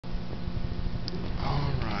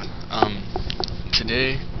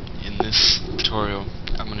Today, in this tutorial,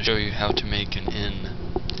 I'm going to show you how to make an inn.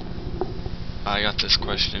 I got this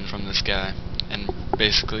question from this guy, and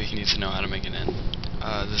basically he needs to know how to make an inn.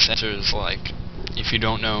 This answer is like, if you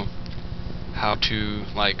don't know how to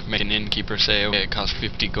make an innkeeper say, okay, it costs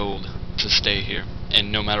 50 gold to stay here,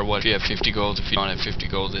 and no matter what, if you have 50 gold, if you don't have 50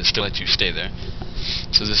 gold, it still lets you stay there.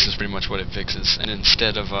 So this is pretty much what it fixes. And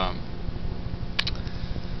instead of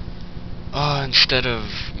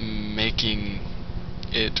making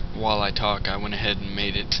it while I talk, I went ahead and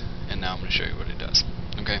made it, and now I'm going to show you what it does.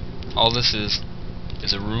 Okay, all this is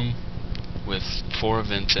a room with 4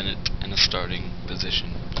 events in it and a starting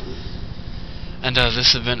position. And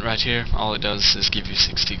this event right here, all it does is give you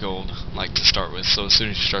 60 gold, to start with. So as soon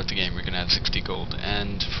as you start the game, you're going to have 60 gold.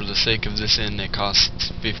 And for the sake of this inn, it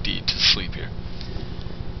costs 50 to sleep here.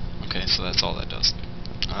 Okay, so that's all that does.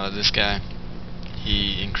 This guy,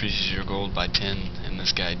 he increases your gold by 10, and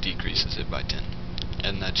this guy decreases it by 10.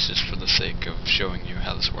 And that's just for the sake of showing you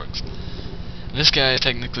how this works. This guy is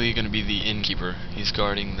technically going to be the innkeeper. He's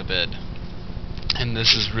guarding the bed. And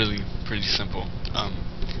this is really pretty simple.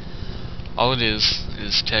 All it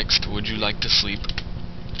is text, would you like to sleep?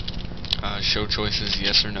 Show choices,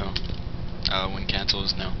 yes or no. When cancel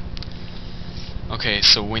is no. Okay,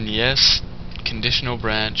 so when yes, conditional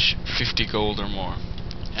branch, 50 gold or more.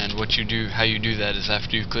 And what you do, how you do that is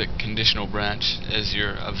after you click conditional branch as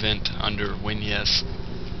your event under when yes,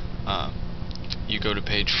 you go to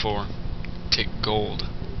page 4, tick gold,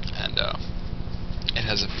 and it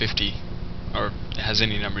has a 50, or it has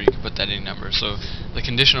any number, you can put that any number. So the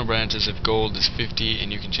conditional branch is if gold is 50,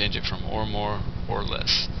 and you can change it from or more or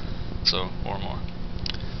less. So or more,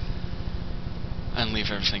 and leave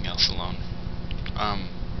everything else alone.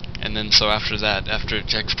 And then so after that, after it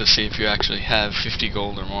checks to see if you actually have 50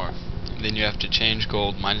 gold or more, then you have to change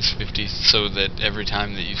gold minus 50 so that every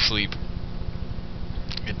time that you sleep,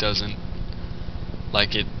 it doesn't,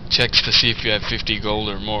 it checks to see if you have 50 gold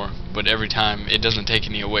or more, but every time, it doesn't take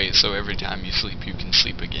any away, so every time you sleep, you can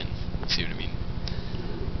sleep again. See what I mean?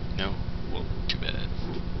 No? Well, too bad.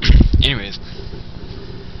 Anyways,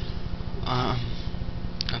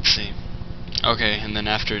 let's see. Okay, and then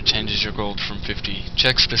after it changes your gold from 50,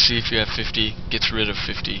 checks to see if you have 50, gets rid of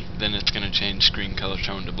 50, then it's going to change screen color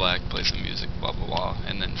tone to black, play some music, blah blah blah,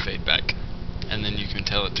 and then fade back. And then you can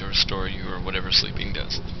tell it to restore you or whatever sleeping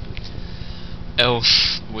does.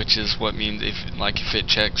 Else, which is what means if it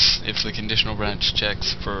checks, if the conditional branch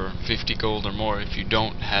checks for 50 gold or more, if you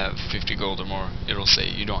don't have 50 gold or more, it'll say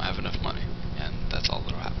you don't have enough money, and that's all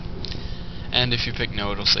that'll happen. And if you pick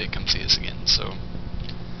no, it'll say come see us again. So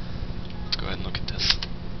go ahead and look at this.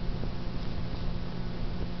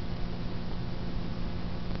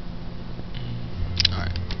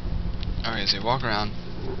 Alright, as we walk around,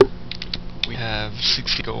 we have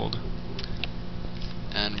 60 gold,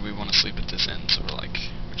 and we want to sleep at this inn, so we're like,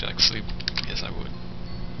 would you like to sleep? Yes, I would.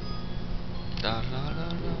 Da da da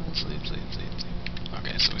da, sleep, sleep, sleep, sleep.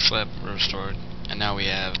 Okay, so we slept, we're restored, and now we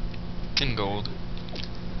have 10 gold,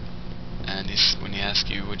 and when he asks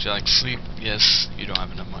you, would you like to sleep? Yes, you don't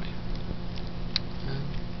have enough money.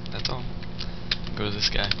 That's all. Go to this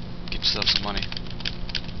guy, get yourself some money.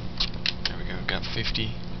 There we go, got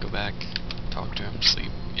 50, go back, talk to him,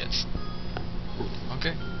 sleep, yes.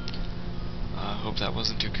 Okay. Hope that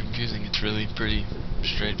wasn't too confusing. It's really pretty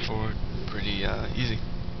straightforward, pretty easy.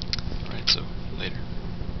 Alright, so later.